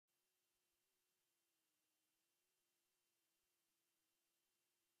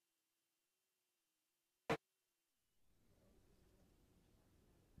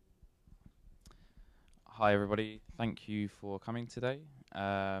Hi everybody, thank you for coming today.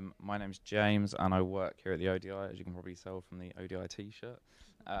 My name's James and I work here at the ODI, as you can probably tell from the ODI t-shirt.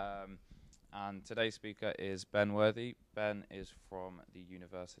 And today's speaker is Ben Worthy. Ben is from the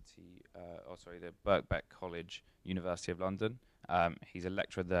the Birkbeck College, University of London. He's a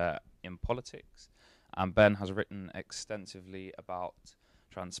lecturer there in politics, and Ben has written extensively about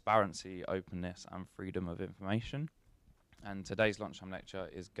transparency, openness and freedom of information. And today's lunchtime lecture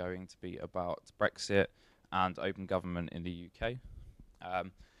is going to be about Brexit and open government in the UK.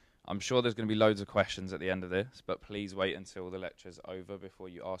 I'm sure there's going to be loads of questions at the end of this, but please wait until the lecture's over before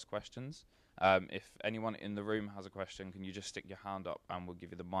you ask questions. If anyone in the room has a question, can you just stick your hand up and we'll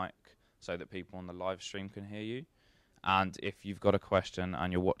give you the mic so that people on the live stream can hear you. And if you've got a question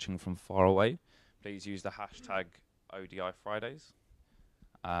and you're watching from far away, please use the hashtag ODI Fridays.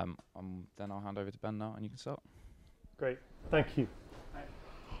 Then I'll hand over to Ben now and you can start. Great, thank you.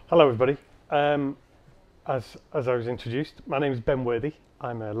 Hello everybody. As I was introduced, my name is Ben Worthy.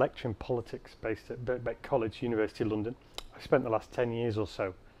 I'm a lecturer in politics based at Birkbeck College, University of London. I've spent the last 10 years or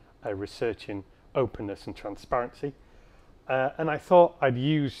so researching openness and transparency. And I thought I'd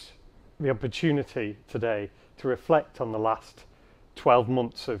use the opportunity today to reflect on the last 12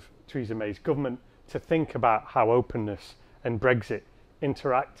 months of Theresa May's government, to think about how openness and Brexit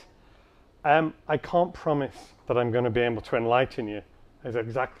interact. I can't promise that I'm going to be able to enlighten you as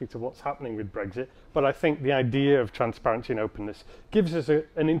exactly to what's happening with Brexit, but I think the idea of transparency and openness gives us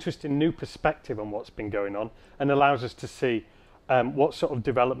an interesting new perspective on what's been going on and allows us to see what sort of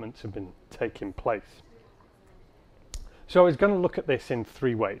developments have been taking place. So I was going to look at this in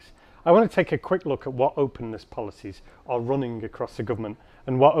three ways. I want to take a quick look at what openness policies are running across the government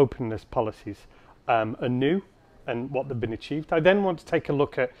and what openness policies are new and what they've been achieved. I then want to take a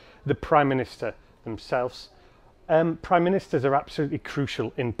look at the Prime Minister themselves. Prime Ministers are absolutely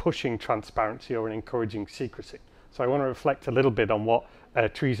crucial in pushing transparency or in encouraging secrecy. So I want to reflect a little bit on what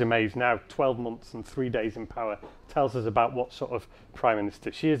Theresa May's now 12 months and 3 days in power tells us about what sort of Prime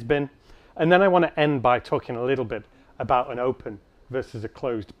Minister she has been. And then I want to end by talking a little bit about an open versus a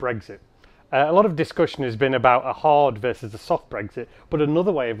closed Brexit. A lot of discussion has been about a hard versus a soft Brexit, but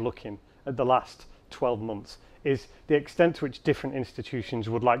another way of looking at the last 12 months is the extent to which different institutions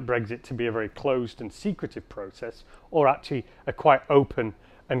would like Brexit to be a very closed and secretive process, or actually a quite open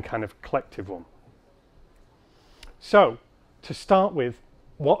and kind of collective one. So, to start with,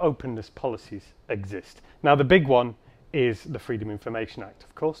 what openness policies exist? Now, the big one is the Freedom of Information Act.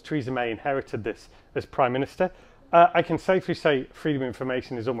 Of course, Theresa May inherited this as Prime Minister. I can safely say freedom of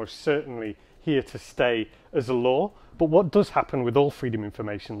information is almost certainly here to stay as a law, but what does happen with all freedom of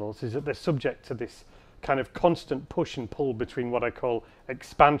information laws is that they're subject to this kind of constant push and pull between what I call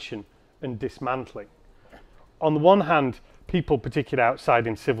expansion and dismantling. On the one hand, people, particularly outside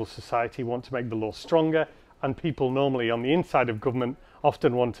in civil society, want to make the law stronger, and people normally on the inside of government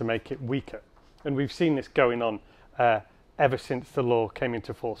often want to make it weaker. And we've seen this going on ever since the law came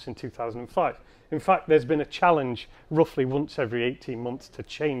into force in 2005. In fact, there's been a challenge roughly once every 18 months to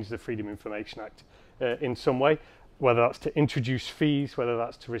change the Freedom of Information Act in some way, whether that's to introduce fees, whether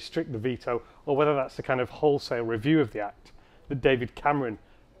that's to restrict the veto, or whether that's the kind of wholesale review of the Act that David Cameron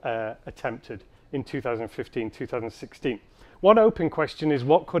attempted in 2015, 2016. One open question is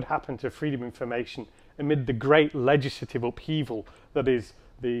what could happen to freedom of information amid the great legislative upheaval that is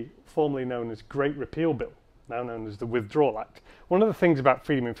the formerly known as Great Repeal Bill, now known as the Withdrawal Act. One of the things about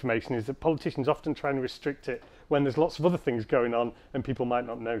freedom of information is that politicians often try and restrict it when there's lots of other things going on and people might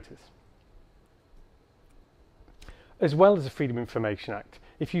not notice. As well as the Freedom of Information Act,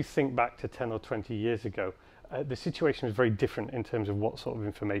 if you think back to 10 or 20 years ago, the situation was very different in terms of what sort of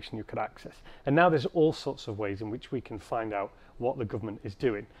information you could access. And now there's all sorts of ways in which we can find out what the government is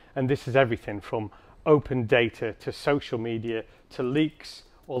doing. And this is everything from open data to social media to leaks,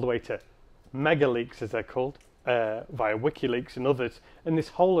 all the way to mega leaks, as they're called, via WikiLeaks and others. And this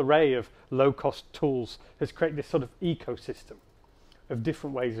whole array of low-cost tools has created this sort of ecosystem of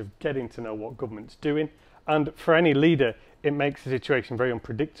different ways of getting to know what government's doing. And for any leader, it makes the situation very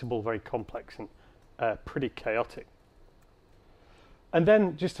unpredictable, very complex and pretty chaotic. And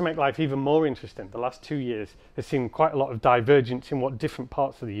then, just to make life even more interesting, the last 2 years has seen quite a lot of divergence in what different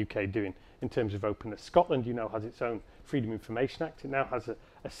parts of the UK are doing in terms of openness. Scotland, you know, has its own Freedom of Information Act. It now has a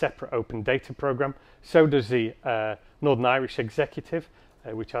separate open data programme. So does the Northern Irish Executive,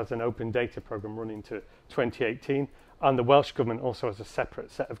 which has an open data programme running to 2018. And the Welsh Government also has a separate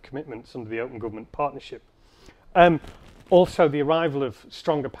set of commitments under the Open Government Partnership. Also, the arrival of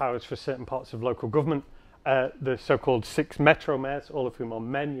stronger powers for certain parts of local government, the so-called 6 metro mayors, all of whom are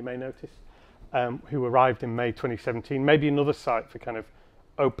men, you may notice, who arrived in May 2017, maybe another site for kind of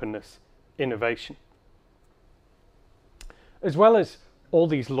openness, innovation. As well as all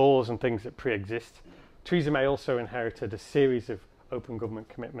these laws and things that pre-exist, Theresa May also inherited a series of open government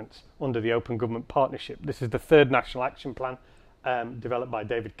commitments under the Open Government Partnership. This is the third National Action Plan developed by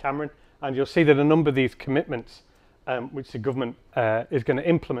David Cameron, and you'll see that a number of these commitments which the government is going to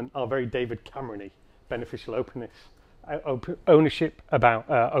implement are very David Cameron-y: beneficial openness, ownership, about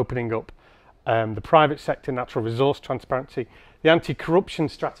opening up the private sector, natural resource transparency, the anti-corruption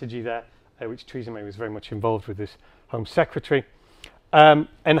strategy there, which Theresa May was very much involved with as Home Secretary,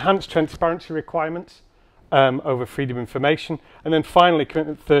 enhanced transparency requirements over freedom of information, and then finally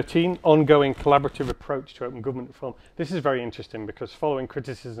commitment 13, ongoing collaborative approach to open government reform. This is very interesting because following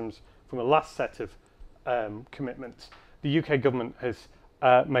criticisms from the last set of commitments, the UK government has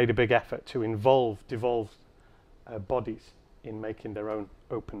made a big effort to involve devolved bodies in making their own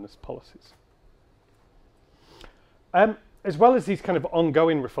openness policies. As well as these kind of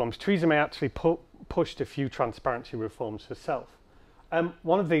ongoing reforms, Theresa May actually pushed a few transparency reforms herself.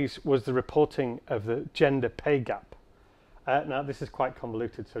 One of these was the reporting of the gender pay gap. Now, this is quite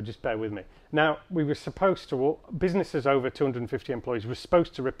convoluted, so just bear with me. Now, we were supposed to, businesses over 250 employees were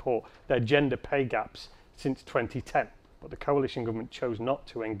supposed to report their gender pay gaps since 2010, but the coalition government chose not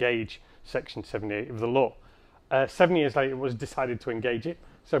to engage Section 78 of the law. 7 years later, it was decided to engage it.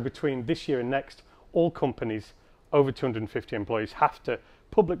 So between this year and next, all companies over 250 employees have to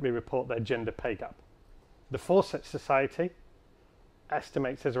publicly report their gender pay gap. The Fawcett Society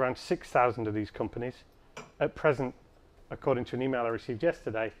estimates there's around 6,000 of these companies. At present, according to an email I received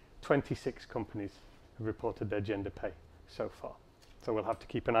yesterday, 26 companies have reported their gender pay so far. So we'll have to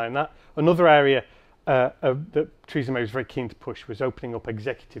keep an eye on that. Another area that Theresa May was very keen to push was opening up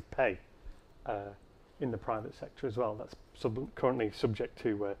executive pay in the private sector as well. That's currently subject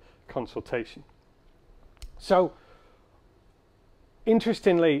to consultation. So,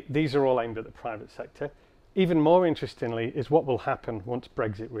 interestingly, these are all aimed at the private sector. Even more interestingly is what will happen once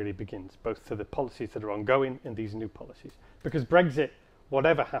Brexit really begins, both to the policies that are ongoing and these new policies. Because Brexit,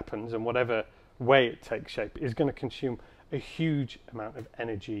 whatever happens and whatever way it takes shape, is going to consume a huge amount of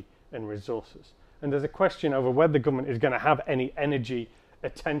energy and resources. And there's a question over whether the government is going to have any energy,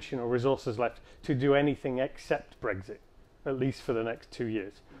 attention or resources left to do anything except Brexit, at least for the next 2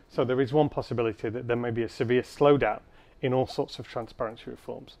 years. So there is one possibility that there may be a severe slowdown in all sorts of transparency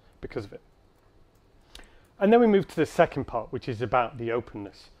reforms because of it. And then we move to the second part, which is about the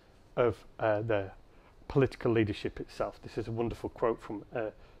openness of the political leadership itself. This is a wonderful quote from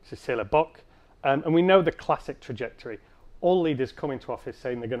Cecilia Bock. And we know the classic trajectory. All leaders come into office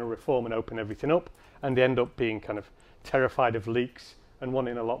saying they're going to reform and open everything up, and they end up being kind of terrified of leaks and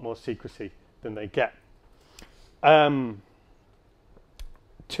wanting a lot more secrecy than they get.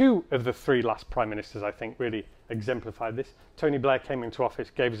 Two of the three last prime ministers, I think, really exemplified this. Tony Blair came into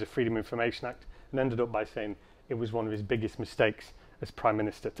office, gave us a Freedom of Information Act, and ended up by saying it was one of his biggest mistakes as prime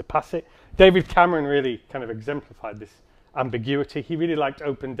minister to pass it. David Cameron really kind of exemplified this ambiguity. He really liked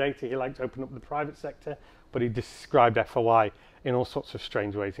open data. He liked to open up the private sector, but he described FOI in all sorts of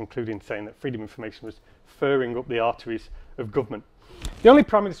strange ways, including saying that freedom of information was furring up the arteries of government. The only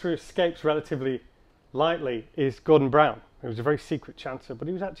prime minister who escapes relatively lightly is Gordon Brown, who was a very secret chancellor, but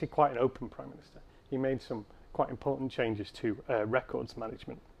he was actually quite an open prime minister. He made some quite important changes to records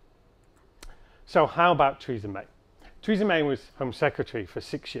management. So how about Theresa May? Theresa May was Home Secretary for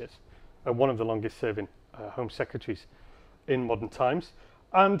 6 years, one of the longest serving Home Secretaries in modern times.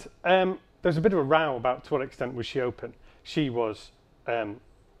 And there's a bit of a row about to what extent was she open. She was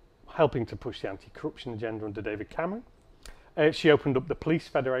helping to push the anti-corruption agenda under David Cameron. She opened up the Police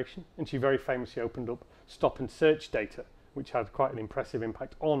Federation, and she very famously opened up stop and search data, which had quite an impressive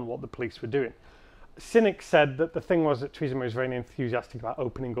impact on what the police were doing. Cynics said that the thing was that Theresa May was very enthusiastic about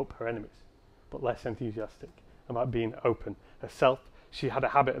opening up her enemies, but less enthusiastic about being open herself. She had a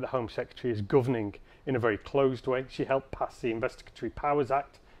habit at the Home Secretary as governing in a very closed way. She helped pass the Investigatory Powers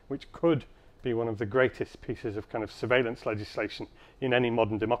Act, which could be one of the greatest pieces of kind of surveillance legislation in any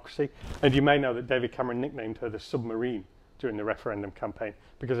modern democracy. And you may know that David Cameron nicknamed her the submarine during the referendum campaign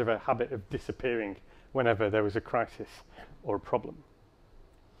because of her habit of disappearing whenever there was a crisis or a problem.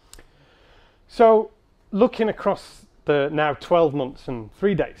 So looking across the now 12 months and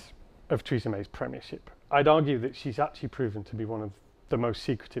 3 days of Theresa May's premiership, I'd argue that she's actually proven to be one of the most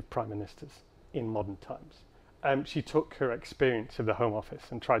secretive prime ministers in modern times. She took her experience of the Home Office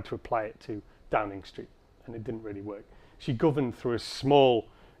and tried to apply it to Downing Street, and it didn't really work. She governed through a small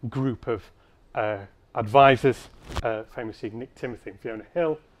group of advisors, famously Nick Timothy and Fiona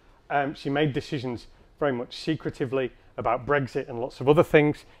Hill. She made decisions very much secretively about Brexit and lots of other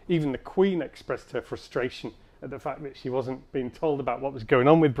things. Even the Queen expressed her frustration at the fact that she wasn't being told about what was going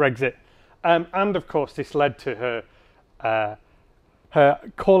on with Brexit. And of course, this led to her her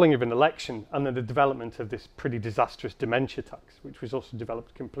calling of an election, and then the development of this pretty disastrous dementia tax, which was also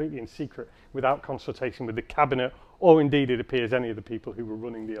developed completely in secret without consultation with the cabinet, or indeed it appears any of the people who were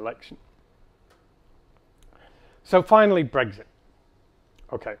running the election. So finally, Brexit.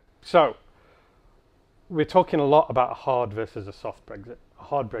 Okay, so we're talking a lot about a hard versus a soft Brexit. A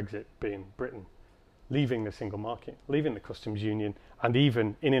hard Brexit being Britain leaving the single market, leaving the customs union, and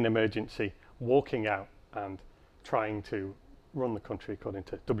even in an emergency, walking out and trying to run the country according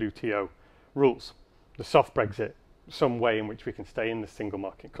to WTO rules. The soft Brexit, some way in which we can stay in the single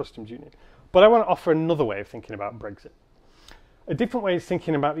market customs union. But I want to offer another way of thinking about Brexit. A different way is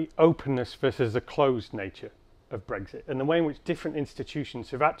thinking about the openness versus the closed nature of Brexit, and the way in which different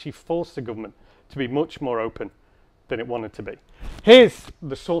institutions have actually forced the government to be much more open than it wanted to be. Here's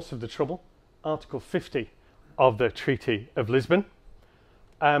the source of the trouble, Article 50 of the Treaty of Lisbon.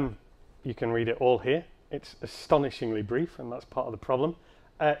 You can read it all here. It's astonishingly brief, and that's part of the problem.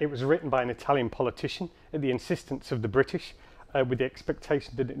 It was written by an Italian politician at the insistence of the British, with the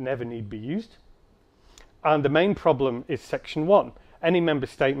expectation that it never need be used. And the main problem is Section 1. Any member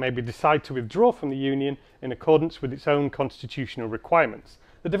state may decide to withdraw from the Union in accordance with its own constitutional requirements.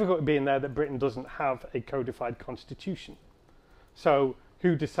 The difficulty being there that Britain doesn't have a codified constitution. So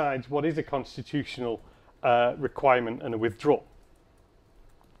who decides what is a constitutional requirement and a withdrawal?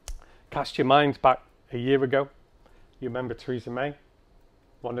 Cast your minds back a year ago. You remember Theresa May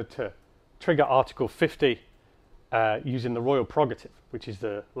wanted to trigger Article 50 using the royal prerogative, which is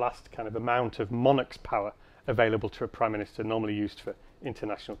the last kind of amount of monarch's power available to a prime minister, normally used for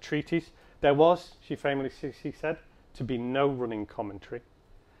international treaties. There was, she famously said, to be no running commentary.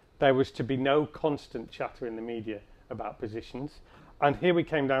 There was to be no constant chatter in the media about positions. And here we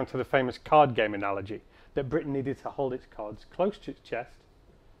came down to the famous card game analogy, that Britain needed to hold its cards close to its chest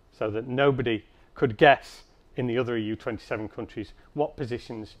so that nobody could guess in the other EU 27 countries what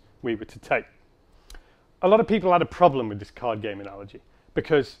positions we were to take. A lot of people had a problem with this card game analogy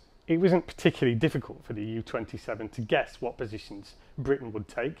because it wasn't particularly difficult for the EU 27 to guess what positions Britain would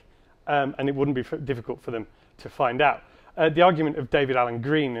take, and it wouldn't be difficult for them to find out. The argument of David Alan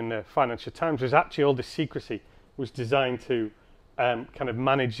Green in the Financial Times was actually all this secrecy was designed to kind of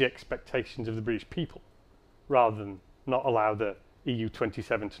manage the expectations of the British people rather than not allow the EU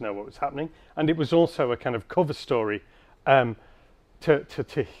 27 to know what was happening. And it was also a kind of cover story to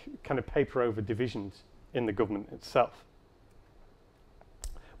kind of paper over divisions in the government itself.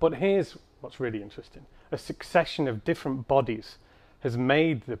 But here's what's really interesting. A succession of different bodies has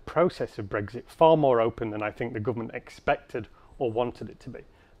made the process of Brexit far more open than I think the government expected or wanted it to be.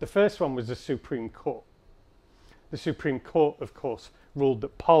 The first one was the Supreme Court. The Supreme Court, of course, ruled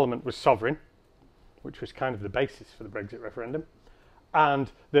that Parliament was sovereign, which was kind of the basis for the Brexit referendum,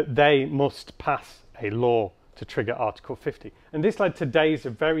 and that they must pass a law to trigger Article 50. And this led to days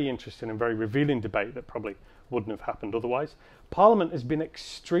of very interesting and very revealing debate that probably wouldn't have happened otherwise. Parliament has been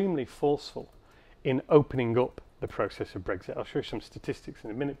extremely forceful in opening up the process of Brexit. I'll show you some statistics in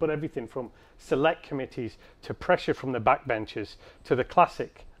a minute, but everything from select committees to pressure from the backbenchers to the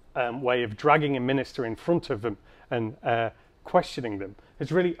classic way of dragging a minister in front of them and questioning them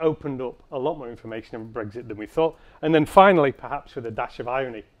has really opened up a lot more information on Brexit than we thought. And then finally, perhaps with a dash of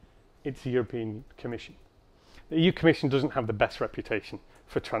irony, it's the European Commission. The EU Commission doesn't have the best reputation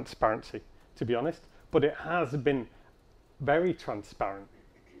for transparency, to be honest, but it has been very transparent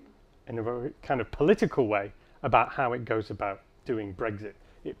in a very kind of political way about how it goes about doing Brexit.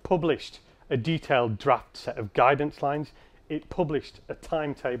 It published a detailed draft set of guidance lines. It published a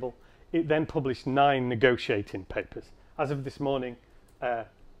timetable. It then published 9 negotiating papers. As of this morning, the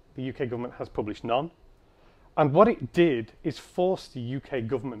UK government has published none. And what it did is force the UK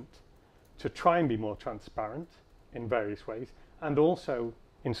government to try and be more transparent in various ways, and also,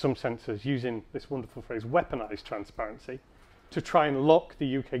 in some senses, using this wonderful phrase, weaponise transparency, to try and lock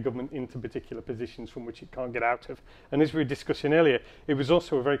the UK government into particular positions from which it can't get out of. And as we were discussing earlier, it was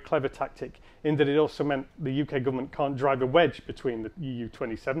also a very clever tactic in that it also meant the UK government can't drive a wedge between the EU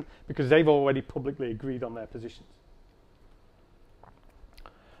 27 because they've already publicly agreed on their positions.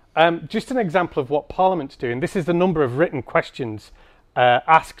 Just an example of what Parliament's doing. This is the number of written questions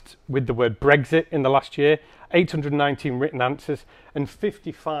asked with the word Brexit in the last year, 819 written answers, and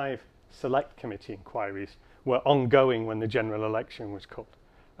 55 select committee inquiries were ongoing when the general election was called.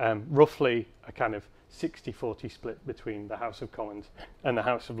 Roughly a kind of 60-40 split between the House of Commons and the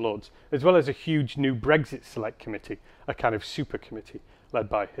House of Lords, as well as a huge new Brexit select committee, a kind of super committee led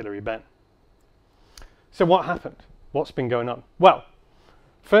by Hilary Benn. So what happened? What's been going on? Well,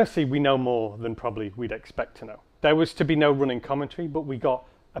 firstly, we know more than probably we'd expect to know. There was to be no running commentary, but we got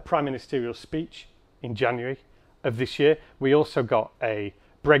a prime ministerial speech in January of this year. We also got a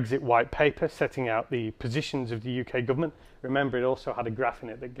Brexit white paper setting out the positions of the UK government. Remember, it also had a graph in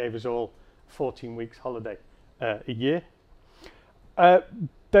it that gave us all 14 weeks holiday a year.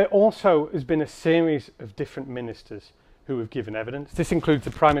 There also has been a series of different ministers who have given evidence. This includes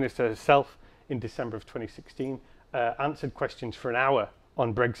the Prime Minister herself in December of 2016, answered questions for an hour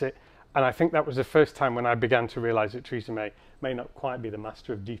on Brexit. And I think that was the first time when I began to realise that Theresa may not quite be the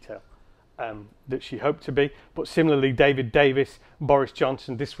master of detail that she hoped to be. But similarly, David Davis, Boris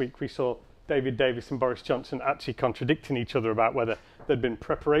Johnson, this week we saw David Davis and Boris Johnson actually contradicting each other about whether there'd been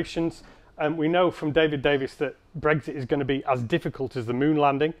preparations. We know from David Davis that Brexit is going to be as difficult as the moon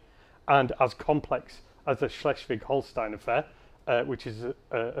landing and as complex as the Schleswig-Holstein affair, which is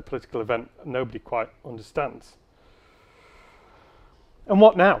a political event nobody quite understands. And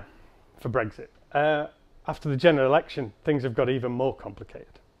what now for Brexit? After the general election, things have got even more complicated.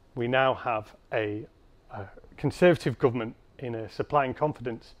 We now have a Conservative government in a supply and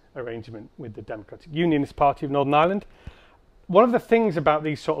confidence arrangement with the Democratic Unionist Party of Northern Ireland. One of the things about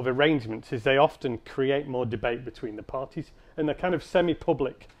these sort of arrangements is they often create more debate between the parties, and they're kind of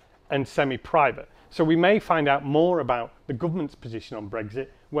semi-public and semi-private. So we may find out more about the government's position on Brexit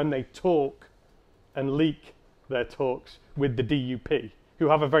when they talk and leak their talks with the DUP, who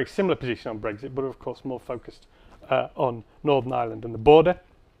have a very similar position on Brexit, but of course more focused on Northern Ireland and the border.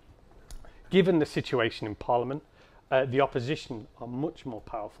 Given the situation in Parliament, the opposition are much more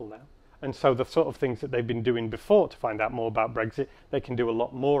powerful now. And so the sort of things that they've been doing before to find out more about Brexit, they can do a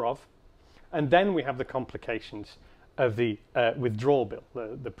lot more of. And then we have the complications of the withdrawal bill,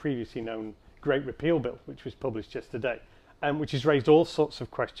 the previously known Great Repeal Bill, which was published yesterday, and which has raised all sorts of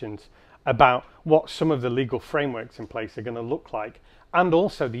questions about what some of the legal frameworks in place are going to look like, and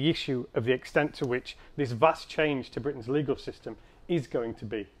also the issue of the extent to which this vast change to Britain's legal system is going to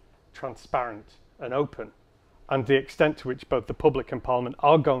be transparent and open, and the extent to which both the public and Parliament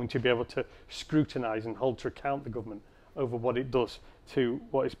are going to be able to scrutinise and hold to account the government over what it does to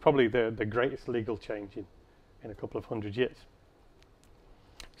what is probably the greatest legal change in a couple of 100 years.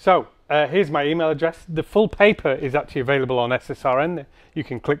 So here's my email address. The full paper is actually available on SSRN. You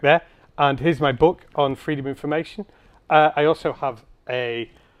can click there. And here's my book on freedom of information. I also have a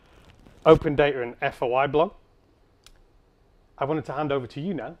open data and FOI blog. I wanted to hand over to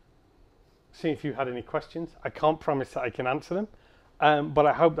you now, see if you had any questions. I can't promise that I can answer them, but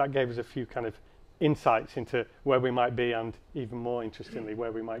I hope that gave us a few kind of insights into where we might be, and even more interestingly,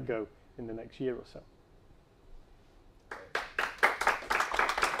 where we might go in the next year or so.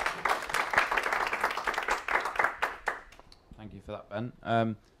 Thank you for that,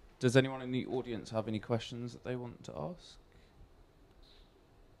 Ben. Does anyone in the audience have any questions that they want to ask?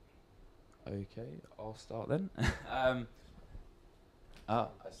 Okay, I'll start then. I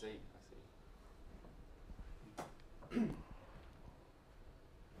see.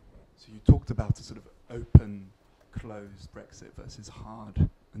 So you talked about a sort of open, closed Brexit versus hard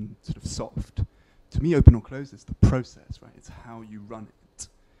and sort of soft. To me, open or closed is the process, right? It's how you run it.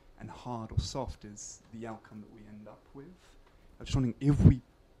 And hard or soft is the outcome that we end up with. I'm just wondering,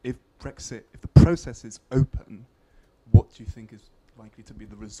 if the process is open, what do you think is likely to be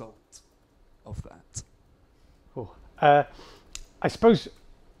the result of that? Cool. I suppose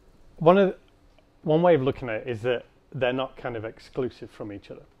one way of looking at it is that they're not kind of exclusive from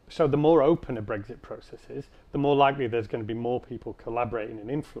each other. So the more open a Brexit process is, the more likely there's going to be more people collaborating and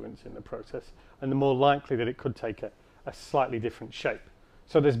influencing the process, and the more likely that it could take a slightly different shape.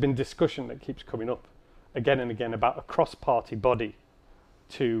 So there's been discussion that keeps coming up again and again about a cross-party body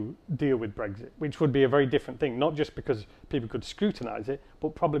to deal with Brexit, which would be a very different thing, not just because people could scrutinise it,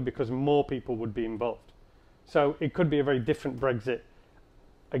 but probably because more people would be involved. So it could be a very different Brexit,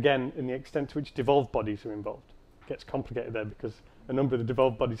 again, in the extent to which devolved bodies are involved. It gets complicated there because a number of the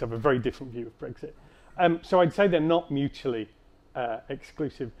devolved bodies have a very different view of Brexit. So I'd say they're not mutually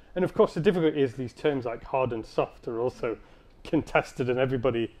exclusive. And of course, the difficulty is these terms like hard and soft are also contested,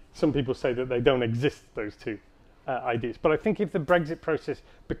 and some people say that they don't exist, those two ideas. But I think if the Brexit process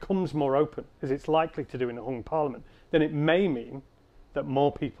becomes more open, as it's likely to do in a hung parliament, then it may mean that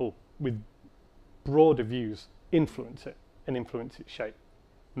more people with broader views influence it and influence its shape.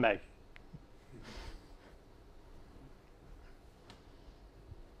 May.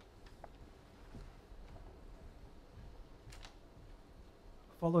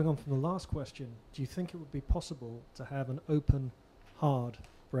 Following on from the last question, do you think it would be possible to have an open, hard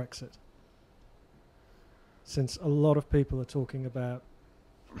Brexit? Since a lot of people are talking about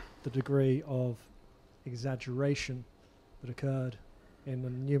the degree of exaggeration that occurred in the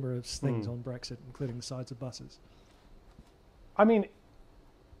numerous things on Brexit, including the sides of buses. I mean,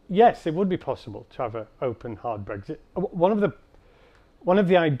 yes, it would be possible to have an open, hard Brexit. One of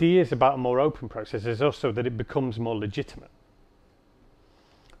the ideas about a more open process is also that it becomes more legitimate.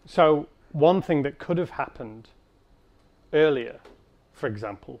 So one thing that could have happened earlier, for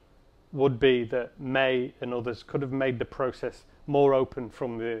example, would be that May and others could have made the process more open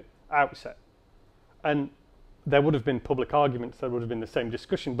from the outset. And there would have been public arguments, there would have been the same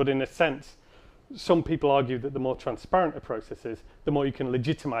discussion, but in a sense, some people argue that the more transparent a process is, the more you can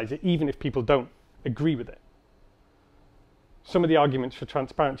legitimize it, even if people don't agree with it. Some of the arguments for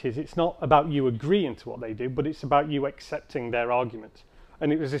transparency is it's not about you agreeing to what they do, but it's about you accepting their arguments.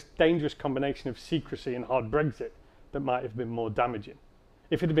 And it was this dangerous combination of secrecy and hard Brexit that might have been more damaging.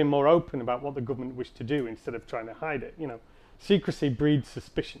 If it had been more open about what the government wished to do instead of trying to hide it, you know, secrecy breeds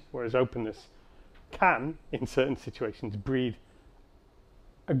suspicion, whereas openness can, in certain situations, breed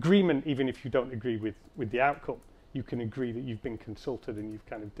agreement. Even if you don't agree with the outcome, you can agree that you've been consulted and you've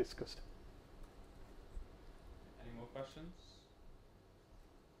kind of discussed it. Any more questions?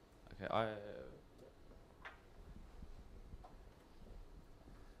 Okay,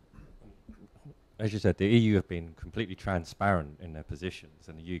 as you said, the EU have been completely transparent in their positions,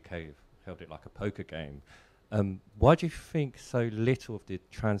 and the UK have held it like a poker game. Why do you think so little of the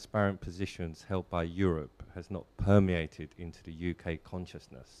transparent positions held by Europe has not permeated into the UK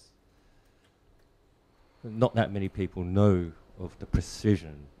consciousness? Not that many people know of the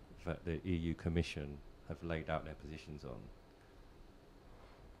precision that the EU Commission have laid out their positions on.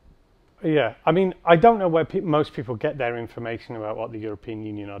 Yeah, I mean, I don't know where most people get their information about what the European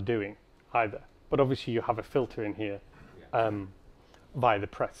Union are doing either. But obviously you have a filter in here via the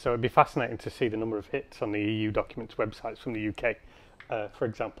press. So it'd be fascinating to see the number of hits on the EU documents websites from the UK, for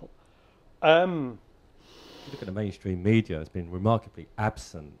example. If you look at the mainstream media, it's been remarkably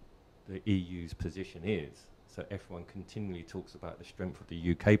absent the EU's position is. So everyone continually talks about the strength of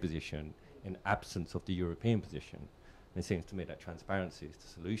the UK position in absence of the European position. And it seems to me that transparency is the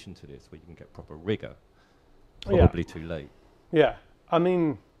solution to this, where you can get proper rigour. Probably too late. Yeah, I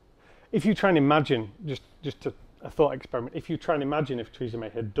mean, if you try and imagine, just a thought experiment, if you try and imagine if Theresa May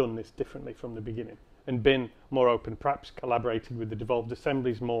had done this differently from the beginning and been more open, perhaps collaborated with the devolved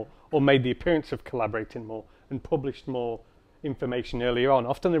assemblies more, or made the appearance of collaborating more and published more information earlier on.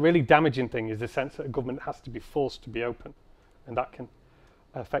 Often the really damaging thing is the sense that a government has to be forced to be open, and that can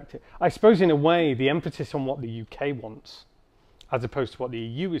affect it. I suppose in a way the emphasis on what the UK wants as opposed to what the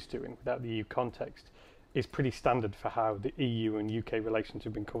EU is doing without the EU context is pretty standard for how the EU and UK relations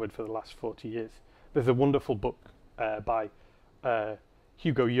have been covered for the last 40 years. There's a wonderful book by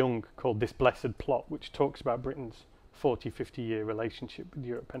Hugo Young called This Blessed Plot, which talks about Britain's 40-50 year relationship with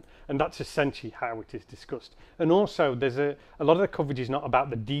Europe, and that's essentially how it is discussed. And also there's a lot of the coverage is not about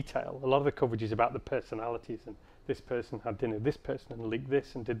the detail, a lot of the coverage is about the personalities, and this person had dinner with this person and leaked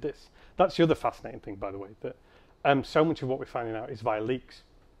this and did this. That's the other fascinating thing, by the way, that so much of what we're finding out is via leaks.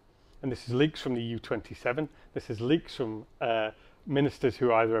 And this is leaks from the EU27. This is leaks from ministers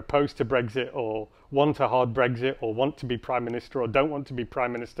who are either opposed to Brexit or want a hard Brexit or want to be Prime Minister or don't want to be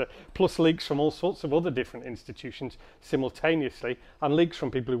Prime Minister, plus leaks from all sorts of other different institutions simultaneously, and leaks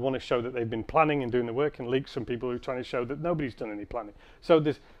from people who want to show that they've been planning and doing the work, and leaks from people who are trying to show that nobody's done any planning. So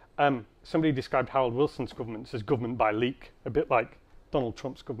there's somebody described Harold Wilson's government as government by leak, a bit like Donald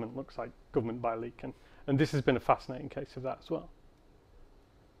Trump's government looks like government by leak, and this has been a fascinating case of that as well.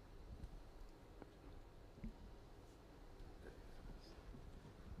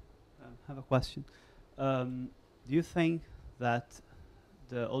 I have a question. Do you think that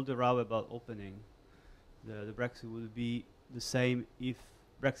all the row about opening the Brexit would be the same if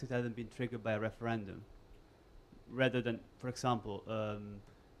Brexit hadn't been triggered by a referendum, rather than, for example, the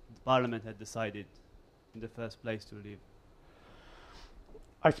Parliament had decided in the first place to leave?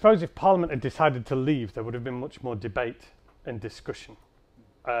 I suppose if Parliament had decided to leave, there would have been much more debate and discussion,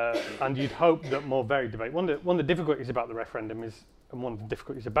 and you'd hope that more varied debate. One of the difficulties about the referendum is, and one of the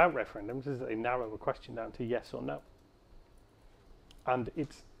difficulties about referendums is that they narrow a question down to yes or no. And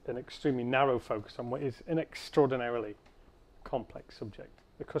it's an extremely narrow focus on what is an extraordinarily complex subject.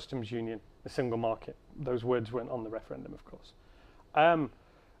 The customs union, the single market, those words weren't on the referendum, of course. And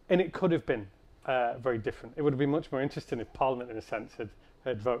it could have been very different. It would have been much more interesting if Parliament, in a sense,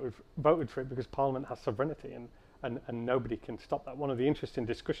 had voted for it, because Parliament has sovereignty and nobody can stop that. One of the interesting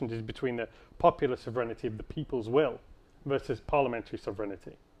discussions is between the popular sovereignty of the people's will versus parliamentary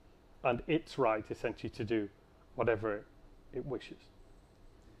sovereignty and its right essentially to do whatever it wishes.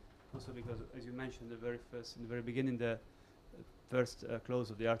 Also because, as you mentioned, in the very beginning, the first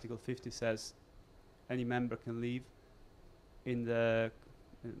clause of the Article 50 says any member can leave in the,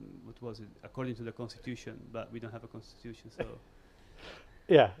 what was it, according to the Constitution, but we don't have a Constitution, so...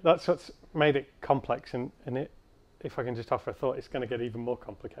 yeah, that's what's made it complex, and it, if I can just offer a thought, it's going to get even more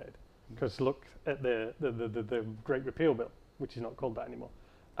complicated. Because look at the Great Repeal Bill, which is not called that anymore.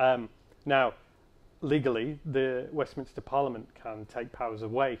 Now, legally, the Westminster Parliament can take powers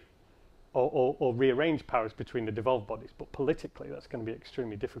away or rearrange powers between the devolved bodies, but politically that's going to be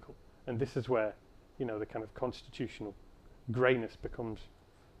extremely difficult. And this is where, you know, the kind of constitutional greyness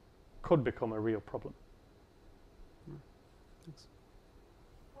could become a real problem. Thanks.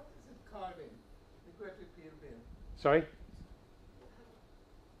 What is it called in the Great Repeal Bill? Sorry?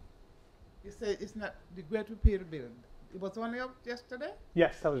 You say it's not the Great Repeal Bill. It was only up yesterday?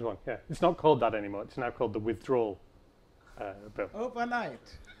 Yes, that was one. Yeah, it's not called that anymore. It's now called the Withdrawal Bill.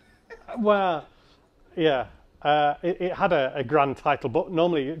 Overnight. Well, yeah, it had a grand title, but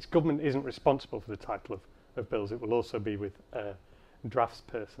normally its government isn't responsible for the title of bills. It will also be with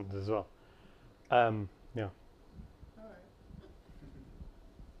draftspersons as well. Yeah. All right.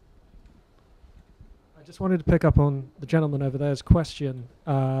 I just wanted to pick up on the gentleman over there's question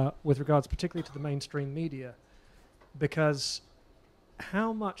with regards particularly to the mainstream media, because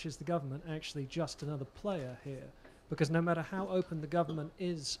how much is the government actually just another player here? Because no matter how open the government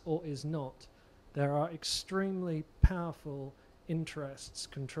is or is not, there are extremely powerful interests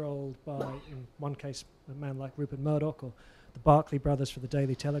controlled by, in one case, a man like Rupert Murdoch, or the Barclay brothers for the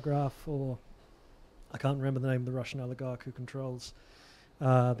Daily Telegraph, or I can't remember the name of the Russian oligarch who controls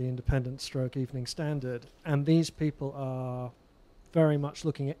the Independent / Evening Standard. And these people are very much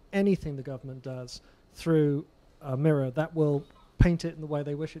looking at anything the government does through a mirror that will paint it in the way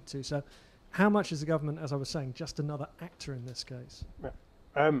they wish it to. So how much is the government, as I was saying, just another actor in this case?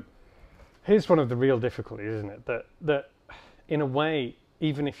 Yeah. Here's one of the real difficulties, isn't it? That in a way,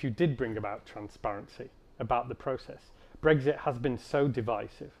 even if you did bring about transparency about the process, Brexit has been so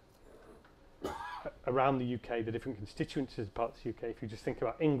divisive around the UK, the different constituencies parts of the UK. If you just think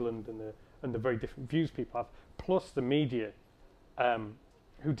about England and the very different views people have, plus the media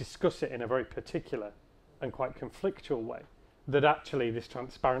who discuss it in a very particular and quite conflictual way, that actually this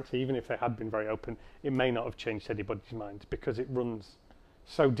transparency, even if they had been very open, it may not have changed anybody's mind, because it runs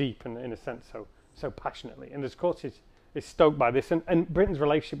so deep and in a sense so passionately. And of course is stoked by this, and Britain's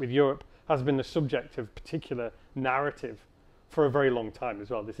relationship with Europe has been the subject of particular narrative for a very long time as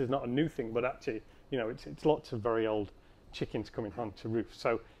well. This is not a new thing, but actually, you know, it's lots of very old chickens coming home to roost.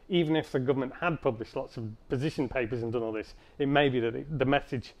 So even if the government had published lots of position papers and done all this, it may be that the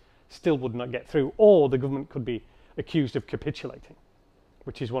message still would not get through, or the government could be accused of capitulating,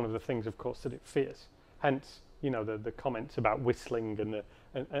 which is one of the things, of course, that it fears. Hence, you know, the comments about whistling and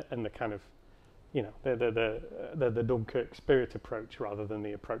the kind of, you know, the Dunkirk spirit approach rather than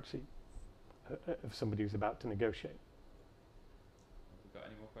the approach of somebody who's about to negotiate. Have we got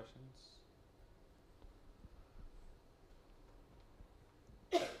any more questions?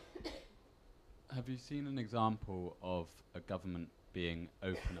 Have you seen an example of a government being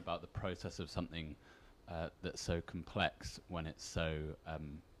open about the process of something that's so complex when it's so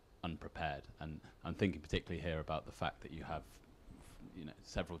unprepared? And I'm thinking particularly here about the fact that you have, you know,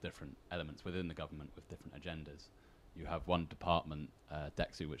 several different elements within the government with different agendas. You have one department,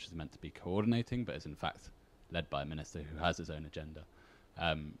 DEXU, which is meant to be coordinating, but is in fact led by a minister who has his own agenda.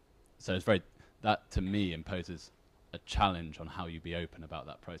 So it's that to me imposes a challenge on how you be open about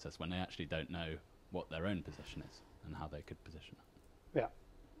that process when they actually don't know what their own position is and how they could position it. Yeah,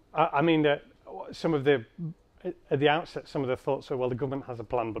 I mean, some of the at the outset, some of the thoughts were, well, the government has a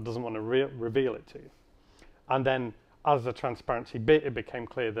plan but doesn't want to reveal it to you. And then, as the transparency bit, it became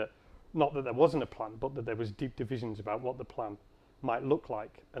clear that not that there wasn't a plan, but that there was deep divisions about what the plan might look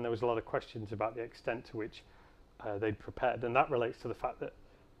like, and there was a lot of questions about the extent to which they'd prepared, and that relates to the fact that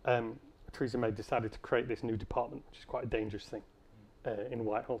Theresa May decided to create this new department, which is quite a dangerous thing in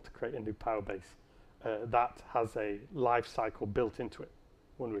Whitehall, to create a new power base that has a life cycle built into it.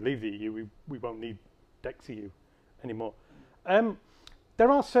 When we leave the EU, we won't need DEXEU anymore. There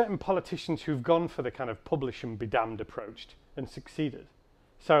are certain politicians who've gone for the kind of publish and be damned approach and succeeded.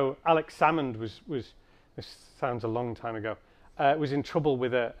 So Alex Salmond was this sounds a long time ago, was in trouble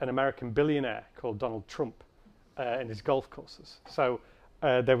with an American billionaire called Donald Trump in his golf courses. So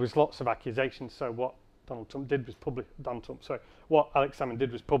there was lots of accusations. So what Alex Salmond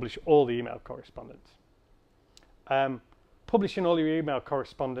did was publish all the email correspondence. Publishing all your email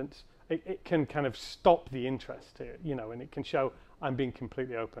correspondence, it can kind of stop the interest here, you know, and it can show I'm being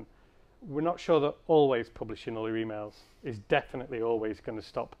completely open. We're not sure that always publishing all your emails is definitely always going to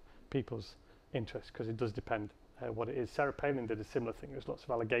stop people's interest, because it does depend what it is. Sarah Palin did a similar thing. There's lots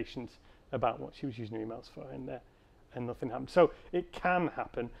of allegations about what she was using her emails for in there, and nothing happened. So it can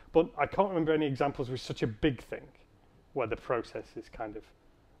happen, but I can't remember any examples with such a big thing where the process is kind of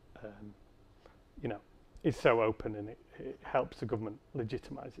you know, is so open, and it helps the government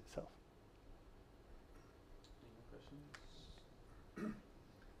legitimise itself.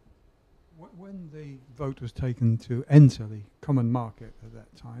 When the vote was taken to enter the common market at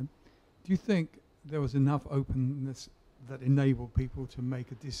that time, do you think there was enough openness that enabled people to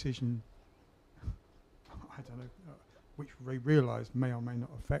make a decision, I don't know, which they realised may or may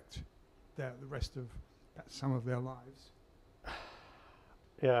not affect the rest of some of their lives?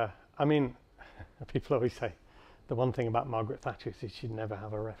 Yeah, I mean, people always say the one thing about Margaret Thatcher is she'd never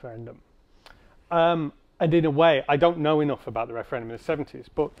have a referendum. And in a way, I don't know enough about the referendum in the 70s,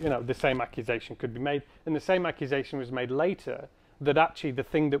 but you know, the same accusation could be made, and the same accusation was made later, that actually the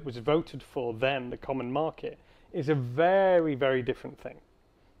thing that was voted for then, the common market, is a very, very different thing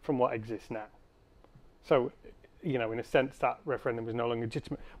from what exists now. So, you know, in a sense, that referendum was no longer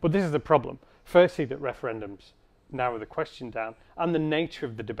legitimate. But this is the problem. Firstly, that referendums narrow the question down, and the nature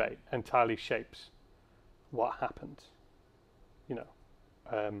of the debate entirely shapes what happens. You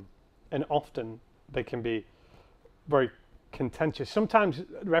know, and often they can be very contentious. Sometimes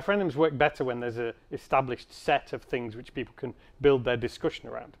referendums work better when there's an established set of things which people can build their discussion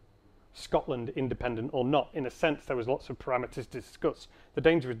around. Scotland, independent or not, in a sense, there was lots of parameters to discuss. The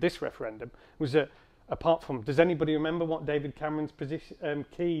danger of this referendum was that, apart from, does anybody remember what David Cameron's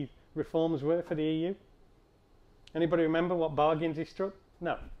key reforms were for the EU? Anybody remember what bargains he struck?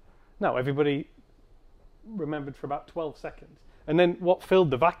 No. No, everybody remembered for about 12 seconds. And then what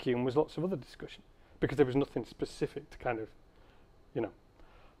filled the vacuum was lots of other discussion, because there was nothing specific to kind of, you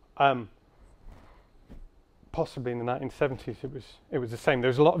know, possibly in the 1970s it was the same. There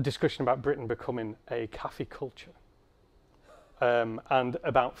was a lot of discussion about Britain becoming a cafe culture, and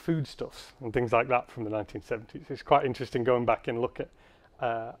about foodstuffs and things like that from the 1970s. It's quite interesting going back and look at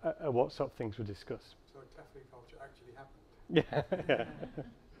what sort of things were discussed. So a cafe culture actually happened. Yeah.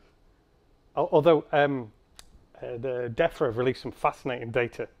 Although the DEFRA have released some fascinating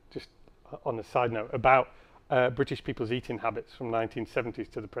data, just on a side note, about British people's eating habits from 1970s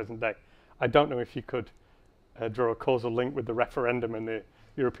to the present day. I don't know if you could draw a causal link with the referendum and the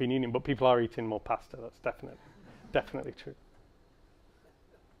European Union, but people are eating more pasta. That's definitely true.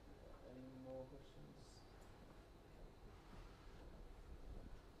 Any more questions?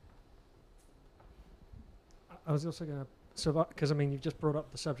 I was also going to, so because I mean, you've just brought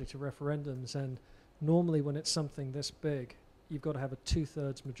up the subject of referendums, and normally when it's something this big, you've got to have a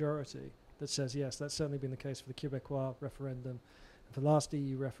 2/3 majority that says yes. That's certainly been the case for the Quebecois referendum, and for the last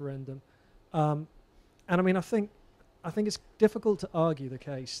EU referendum. And I mean, I think it's difficult to argue the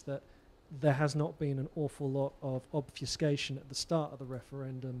case that there has not been an awful lot of obfuscation at the start of the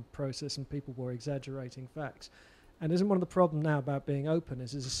referendum process, and people were exaggerating facts. And isn't one of the problems now about being open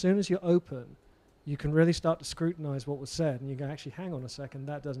is as soon as you're open, you can really start to scrutinize what was said, and you can actually, hang on a second,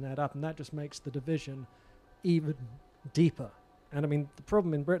 that doesn't add up, and that just makes the division even deeper. And I mean, the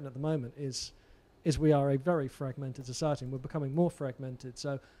problem in Britain at the moment is we are a very fragmented society, and we're becoming more fragmented.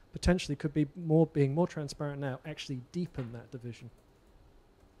 So potentially could be being more transparent now actually deepen that division.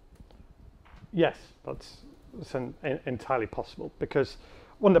 Yes, that's entirely possible, because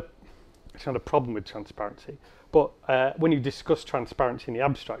it's not a problem with transparency, but when you discuss transparency in the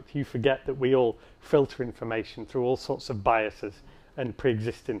abstract, you forget that we all filter information through all sorts of biases and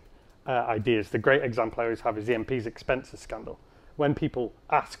pre-existing ideas. The great example I always have is the MP's expenses scandal. When people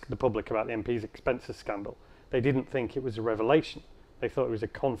ask the public about the MP's expenses scandal, they didn't think it was a revelation. They thought it was a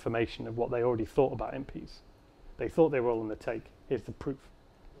confirmation of what they already thought about MPs. They thought they were all in the take. Here's the proof.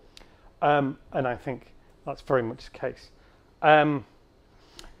 And I think that's very much the case.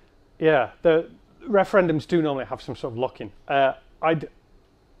 Yeah, the referendums do normally have some sort of lock-in. I'd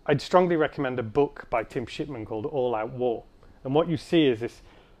strongly recommend a book by Tim Shipman called All Out War. And what you see is this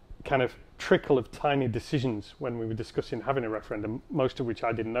kind of trickle of tiny decisions when we were discussing having a referendum, most of which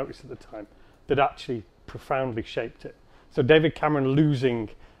I didn't notice at the time, that actually profoundly shaped it. So David Cameron losing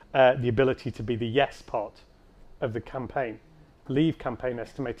the ability to be the yes part of the campaign. Leave campaign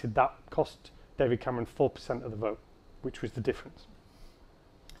estimated that cost David Cameron 4% of the vote, which was the difference.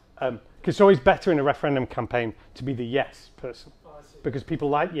 Because it's always better in a referendum campaign to be the yes person, because people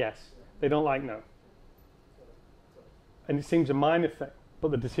like yes, they don't like no. And it seems a minor thing,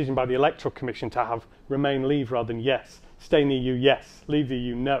 but the decision by the Electoral Commission to have Remain leave rather than yes, stay in the EU yes, leave the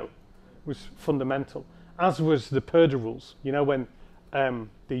EU no, was fundamental. As was the Purdah rules. You know, when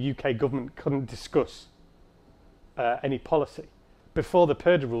the UK government couldn't discuss any policy. Before the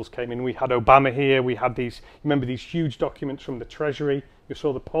Purdah rules came in, we had Obama here, we had these, remember these huge documents from the Treasury, you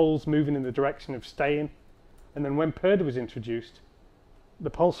saw the polls moving in the direction of staying, and then when Purdah was introduced, the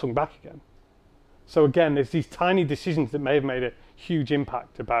polls swung back again. So again, there's these tiny decisions that may have made a huge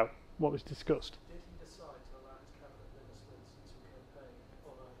impact about what was discussed. Did he decide to allow his cabinet ministers to campaign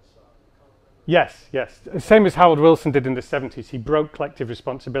on either side? I can't remember. Yes, yes. Same as Howard Wilson did in the 70s. He broke collective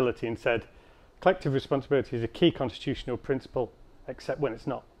responsibility and said, collective responsibility is a key constitutional principle, except when it's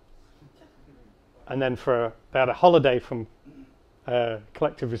not. And then they had a holiday from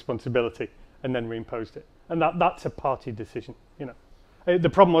collective responsibility and then reimposed it. And that's a party decision, you know. The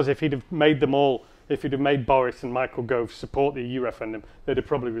problem was if he'd have made them all, if he'd have made Boris and Michael Gove support the EU referendum, they'd have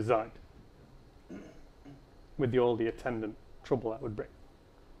probably resigned with all the attendant trouble that would bring.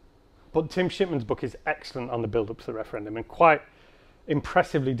 But Tim Shipman's book is excellent on the build-up to the referendum and quite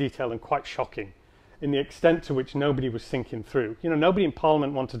impressively detailed and quite shocking in the extent to which nobody was thinking through. You know, nobody in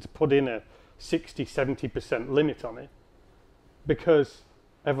Parliament wanted to put in a 60, 70% limit on it because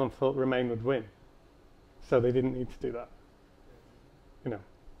everyone thought Remain would win. So they didn't need to do that, you know.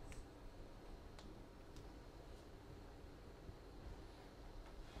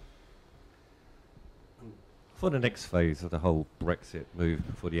 For the next phase of the whole Brexit move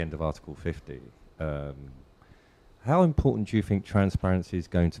before the end of Article 50, how important do you think transparency is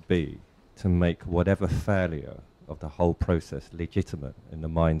going to be to make whatever failure of the whole process legitimate in the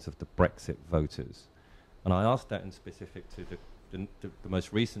minds of the Brexit voters? And I asked that in specific to the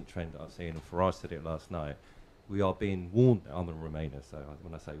most recent trend that I've seen, and Farage said it last night. We are being warned, I'm a Remainer, so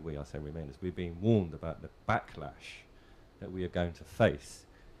when I say we, I say Remainers, we're being warned about the backlash that we are going to face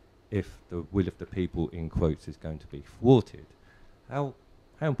if the will of the people, in quotes, is going to be thwarted. How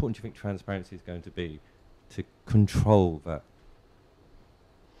important do you think transparency is going to be to control that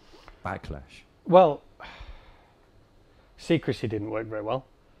backlash? Well, secrecy didn't work very well.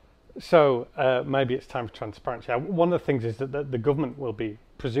 So maybe it's time for transparency. One of the things is that the government will be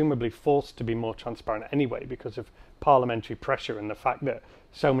presumably forced to be more transparent anyway because of parliamentary pressure and the fact that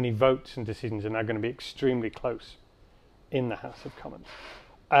so many votes and decisions are now going to be extremely close in the House of Commons.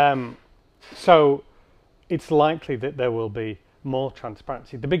 So it's likely that there will be more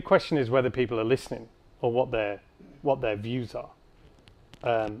transparency. The big question is whether people are listening or what their views are,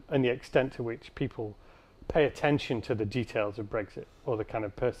 and the extent to which people pay attention to the details of Brexit or the kind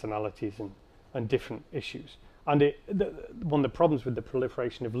of personalities and different issues. And one of the problems with the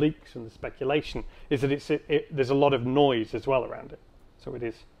proliferation of leaks and the speculation is that there's a lot of noise as well around it. So it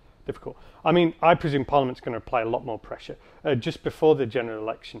is difficult. I mean, I presume Parliament's going to apply a lot more pressure. Just before the general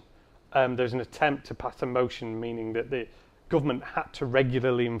election, there's an attempt to pass a motion meaning that the government had to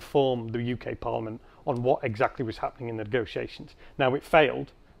regularly inform the UK Parliament on what exactly was happening in the negotiations. Now, it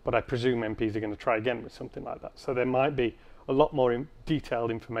failed, but I presume MPs are going to try again with something like that. So there might be a lot more detailed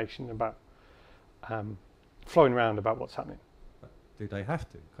information about flowing around about what's happening. But do they have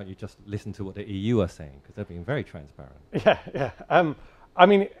to? Can't you just listen to what the EU are saying? Because they're being very transparent. Yeah. I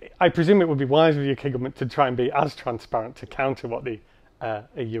mean, I presume it would be wise of the UK government to try and be as transparent to counter what the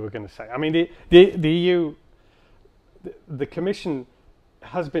EU are going to say. I mean, the EU, the Commission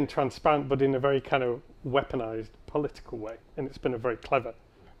has been transparent, but in a very kind of weaponized political way, and it's been a very clever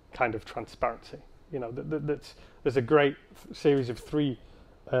kind of transparency. You know, there's a great series of 3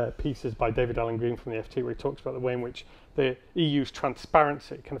 pieces by David Allen Green from the FT where he talks about the way in which the EU's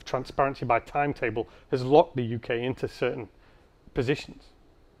transparency, kind of transparency by timetable, has locked the UK into certain positions.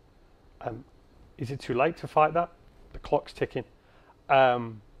 Is it too late to fight that? The clock's ticking.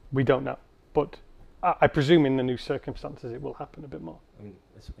 We don't know, but I presume in the new circumstances it will happen a bit more. I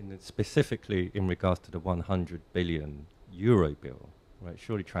mean, specifically in regards to the 100 billion euro bill, right?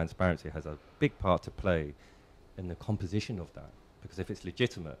 Surely transparency has a big part to play in the composition of that, because if it's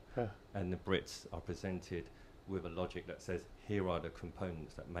legitimate and the Brits are presented with a logic that says here are the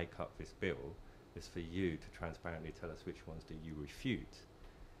components that make up this bill, it's for you to transparently tell us which ones do you refute.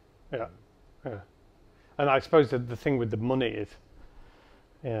 Yeah. And I suppose that the thing with the money is,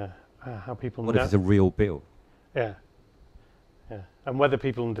 how people. What if it's a real bill? Yeah. And whether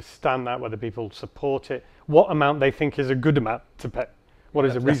people understand that, whether people support it, what amount they think is a good amount to pay. What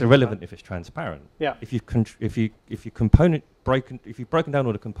is a reasonable That's irrelevant amount? if it's transparent. Yeah. If you've broken down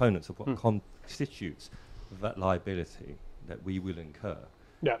all the components of what constitutes that liability that we will incur,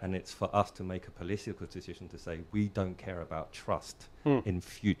 and it's for us to make a political decision to say we don't care about trust in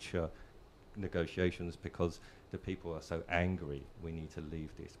future negotiations because the people are so angry we need to leave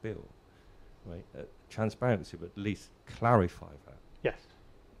this bill, right? Transparency would at least clarify that. Yes.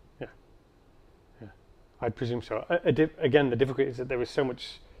 Yeah. I presume so. Again, the difficulty is that there was so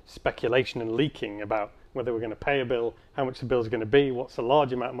much speculation and leaking about whether we're going to pay a bill, how much the bill is going to be, what's a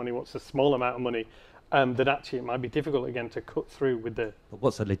large amount of money, what's a small amount of money, that actually it might be difficult again to cut through with the... But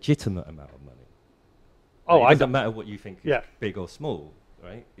what's a legitimate amount of money? Oh, it doesn't matter what you think is Yeah. big or small,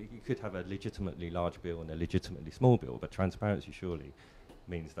 right? You could have a legitimately large bill and a legitimately small bill, but transparency surely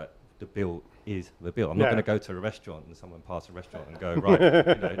means that the bill is the bill. I'm not Yeah. going to go to a restaurant and someone pass a restaurant and go, right,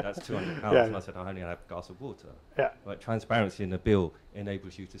 that's £200, Yeah. and I said, I only have a glass of water. Yeah. Right, transparency in the bill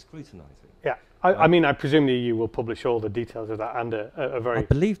enables you to scrutinise it. Yeah. I mean, I presume the EU will publish all the details of that and a I very...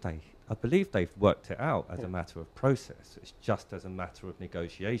 believe they've worked it out as Yeah. a matter of process. It's just as a matter of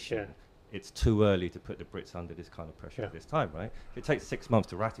negotiation. Yeah. It's too early to put the Brits under this kind of pressure Yeah. at this time, right? If it takes 6 months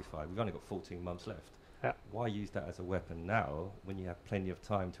to ratify, we've only got 14 months left. Yeah. Why use that as a weapon now when you have plenty of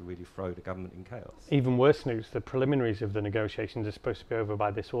time to really throw the government in chaos? Even worse news, the preliminaries of the negotiations are supposed to be over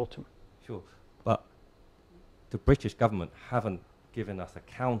by this autumn. Sure, but the British government haven't given us a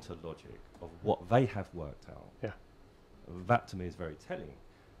counter logic of what they have worked out. Yeah. That to me is very telling.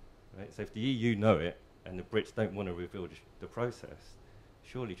 Right? So if the EU know it and the Brits don't want to reveal the process,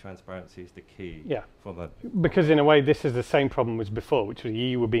 surely transparency is the key. Yeah. From a Because in a way, this is the same problem as before, which was the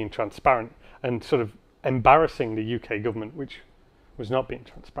EU were being transparent and sort of embarrassing the UK government, which was not being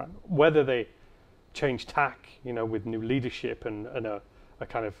transparent. Whether they change tack, you know, with new leadership and a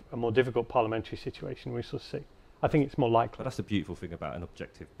kind of a more difficult parliamentary situation, we shall see. I think it's more But likely. that's the beautiful thing about an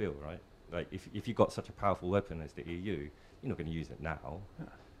objective bill, right? Like if you've got such a powerful weapon as the EU, you're not going to use it now. Yeah.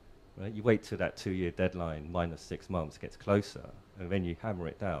 Right? You wait till that 2-year deadline minus 6 months gets closer, and then you hammer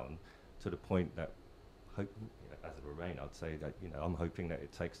it down to the point that, as a Remainer, I'd say that I'm hoping that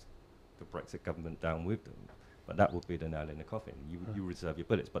it takes the Brexit government down with them. But that would be the nail in the coffin. You reserve your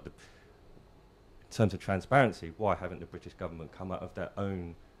bullets. But in terms of transparency, why haven't the British government come out of their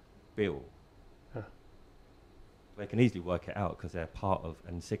own bill? They can easily work it out because they're part of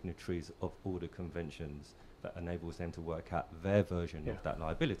and signatories of all the conventions that enables them to work out their version of that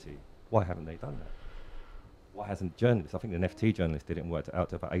liability. Why haven't they done that? Why hasn't journalists? I think an FT journalist didn't work it out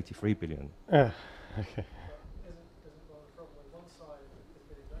to about 83 billion. Okay.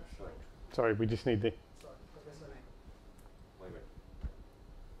 Sorry, we just need the...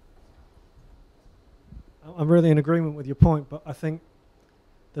 I'm really in agreement with your point, but I think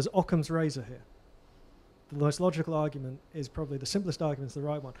there's Occam's razor here. The most logical argument is probably the simplest argument is the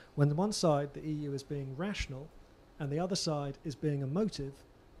right one. When the one side, the EU, is being rational and the other side is being emotive,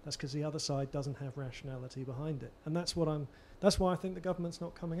 that's because the other side doesn't have rationality behind it. And that's why I think the government's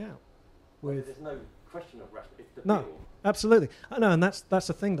not coming out with... There's no question of rationality. It's the No, bill. absolutely. I know, and that's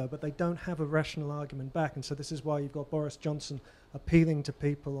the thing, though, but they don't have a rational argument back. And so this is why you've got Boris Johnson appealing to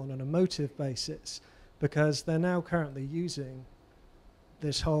people on an emotive basis, because they're now currently using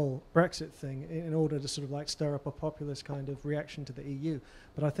this whole Brexit thing in order to sort of like stir up a populist kind of reaction to the EU.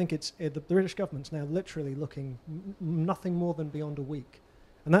 But I think the British government's now literally looking nothing more than beyond a week.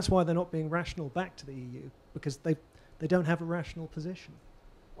 And that's why they're not being rational back to the EU, because they don't have a rational position.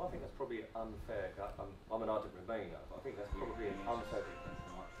 Well, I think that's probably unfair. I'm an ardent Remainer, but I think that's probably an unfair.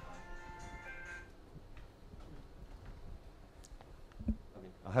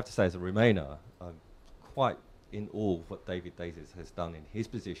 I have to say, as a Remainer, I'm quite in awe of what David Daisies has done in his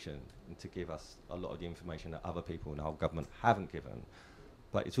position and to give us a lot of the information that other people in the whole government haven't given.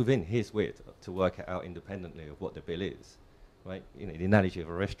 But it's within his wit to work it out independently of what the bill is. Right? The analogy of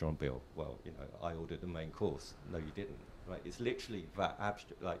a restaurant bill, well, I ordered the main course. No, you didn't. Right? It's literally that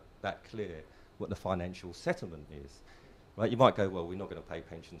abstract, like that clear what the financial settlement is. Right? You might go, well, we're not going to pay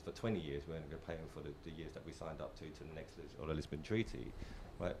pensions for 20 years. We're only going to pay them for the years that we signed up to the next or the Lisbon Treaty.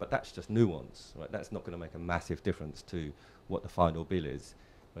 Right? But that's just nuance. Right? That's not going to make a massive difference to what the final bill is.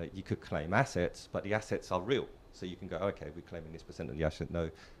 Right? You could claim assets, but the assets are real. So you can go, okay, we're claiming this percent of the asset. No,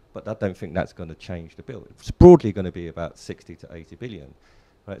 but I don't think that's going to change the bill. It's broadly going to be about 60 to 80 billion.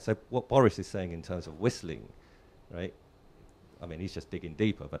 Right? So what Boris is saying in terms of whistling, right? I mean, he's just digging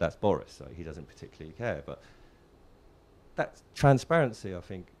deeper, but that's Boris, so he doesn't particularly care. But that's transparency, I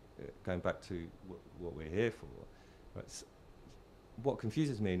think, going back to what we're here for. Right? What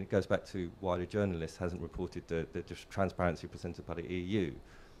confuses me, and it goes back to why the journalist hasn't reported the transparency presented by the EU.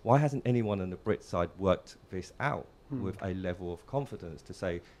 Why hasn't anyone on the Brit side worked this out with a level of confidence to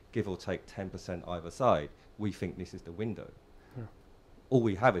say, give or take 10% either side, we think this is the window? Yeah. All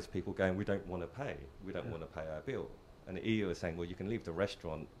we have is people going, we don't want to pay. We don't want to pay our bill. And the EU is saying, well, you can leave the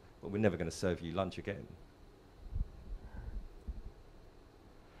restaurant, but we're never going to serve you lunch again.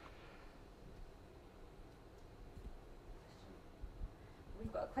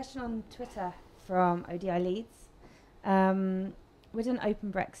 We've got a question on Twitter from ODI Leeds. Would an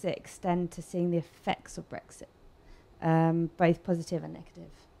open Brexit extend to seeing the effects of Brexit, both positive and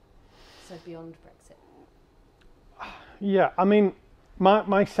negative, so beyond Brexit? Yeah, I mean,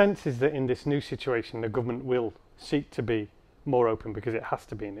 my sense is that in this new situation, the government will seek to be more open because it has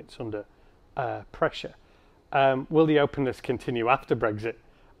to be and it's under pressure. Will the openness continue after Brexit?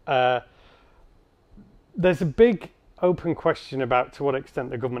 There's a big open question about to what extent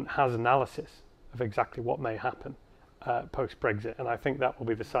the government has analysis of exactly what may happen post-Brexit, and I think that will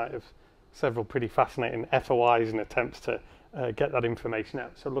be the site of several pretty fascinating FOIs and attempts to get that information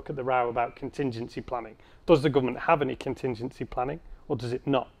out. So look at the row about contingency planning. Does the government have any contingency planning, or does it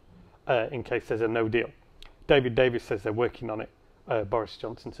not, in case there's a no deal? David Davis says they're working on it. Boris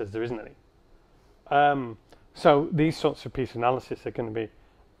Johnson says there isn't any. So these sorts of piece analysis are going to be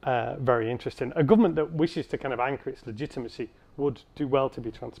very interesting. A government that wishes to kind of anchor its legitimacy would do well to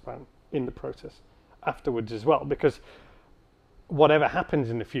be transparent in the process afterwards as well, because whatever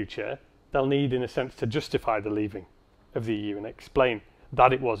happens in the future, they'll need, in a sense, to justify the leaving of the EU and explain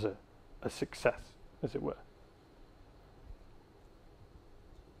that it was a success, as it were.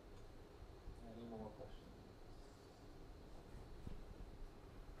 Any more questions?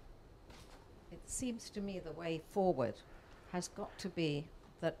 It seems to me the way forward has got to be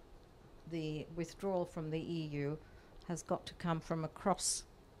that the withdrawal from the EU has got to come from a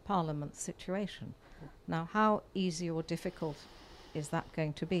cross-parliament situation. Now, how easy or difficult is that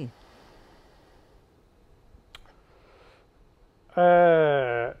going to be?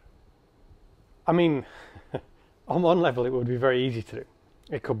 I mean, on one level, it would be very easy to do.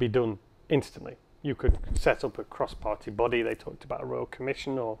 It could be done instantly. You could set up a cross-party body. They talked about a royal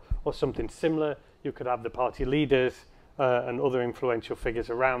commission or something similar. You could have the party leaders and other influential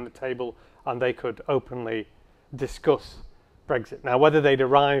figures around the table, and they could openly discuss Brexit. Now, whether they'd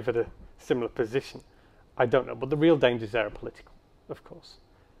arrive at a similar position, I don't know. But the real dangers there are political, of course.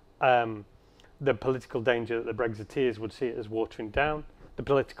 The political danger that the Brexiteers would see it as watering down. The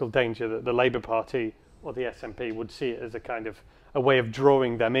political danger that the Labour Party or the SNP would see it as a kind of a way of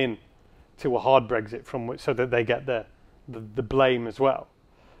drawing them in to a hard Brexit from which, so that they get the blame as well.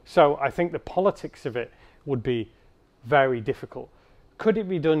 So I think the politics of it would be very difficult. Could it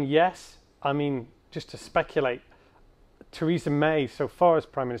be done? Yes. I mean, just to speculate, Theresa May, so far as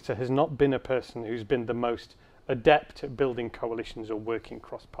Prime Minister, has not been a person who's been the most adept at building coalitions or working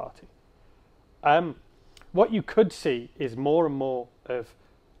cross-party. What you could see is more and more of,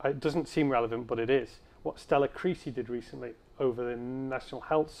 it doesn't seem relevant, but it is, what Stella Creasy did recently over the National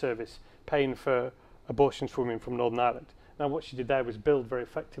Health Service, paying for abortions for women from Northern Ireland. Now, what she did there was build very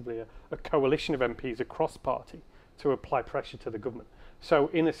effectively a coalition of MPs across party to apply pressure to the government. So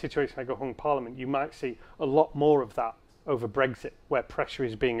in a situation like a hung parliament, you might see a lot more of that over Brexit, where pressure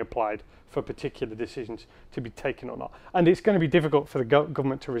is being applied for particular decisions to be taken or not. And it's going to be difficult for the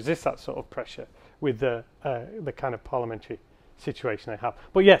government to resist that sort of pressure with the kind of parliamentary situation they have.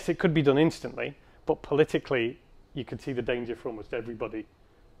 But yes, it could be done instantly, but politically you could see the danger for almost everybody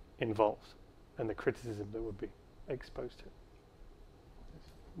involved and the criticism that would be exposed to it. There's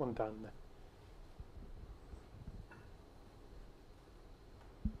one down there.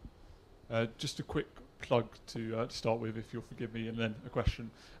 Just a quick plug to start with, if you'll forgive me, and then a question.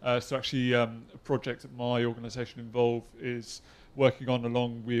 So actually, a project that my organisation involved is working on,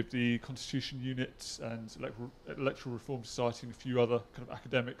 along with the Constitution Unit and Electoral Reform Society and a few other kind of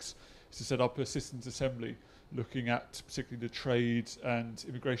academics, is to set up a citizens' assembly looking at particularly the trade and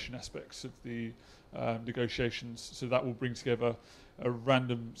immigration aspects of the negotiations. So that will bring together a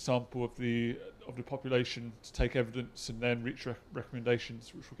random sample of the population to take evidence and then reach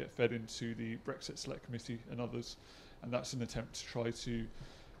recommendations, which will get fed into the Brexit Select Committee and others. And that's an attempt to try to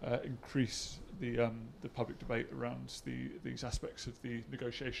increase the public debate around these aspects of the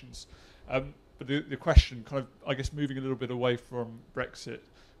negotiations. But the question, kind of, I guess, moving a little bit away from Brexit,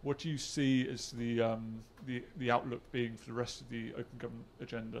 what do you see as the outlook being for the rest of the open government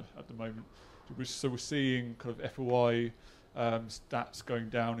agenda at the moment? So we're seeing kind of FOI stats going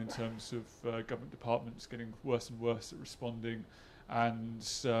down in terms of government departments getting worse and worse at responding, and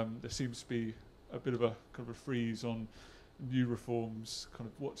there seems to be a bit of a kind of a freeze on new reforms. Kind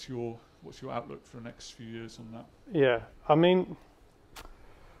of what's your outlook for the next few years on that? Yeah, I mean,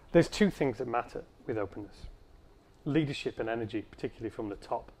 there's two things that matter with openness: leadership and energy, particularly from the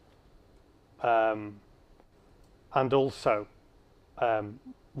top, and also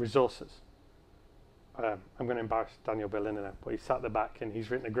resources. I'm going to embarrass Daniel Berliner now, but he sat at the back and he's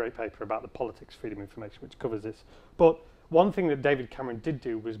written a great paper about the politics, freedom of information, which covers this. But one thing that David Cameron did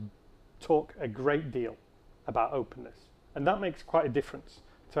do was talk a great deal about openness. And that makes quite a difference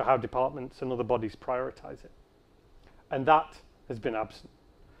to how departments and other bodies prioritise it. And that has been absent.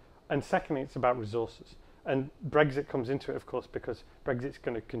 And secondly, it's about resources. And Brexit comes into it, of course, because Brexit's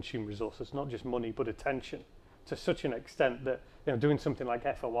going to consume resources, not just money, but attention, to such an extent that, you know, doing something like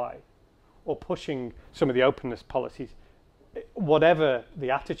FOI or pushing some of the openness policies, whatever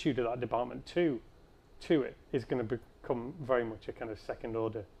the attitude of that department to it, is going to become very much a kind of second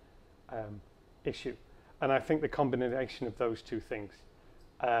order issue. And I think the combination of those two things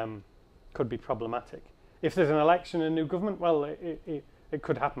could be problematic. If there's an election and a new government, well, it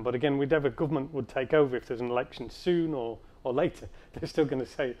could happen. But again, whichever government would take over, if there's an election soon or later, they're still going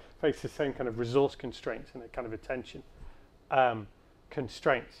to face the same kind of resource constraints and a kind of attention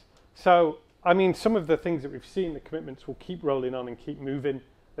constraints. So, I mean, some of the things that we've seen, the commitments will keep rolling on and keep moving.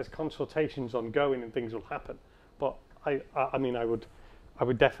 There's consultations ongoing and things will happen. But I mean, I would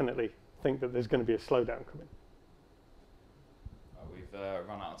definitely think that there's going to be a slowdown coming. We've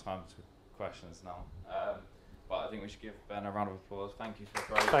run out of time for questions now, but I think we should give Ben a round of applause. Thank you for a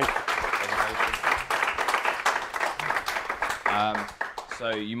great presentation.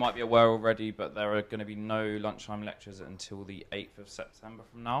 So you might be aware already, but there are going to be no lunchtime lectures until the 8th of September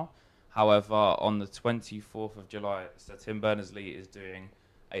from now. However, on the 24th of July, Sir Tim Berners-Lee is doing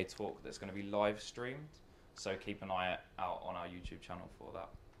a talk that's going to be live streamed. So keep an eye out on our YouTube channel for that.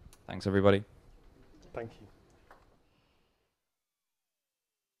 Thanks, everybody. Thank you.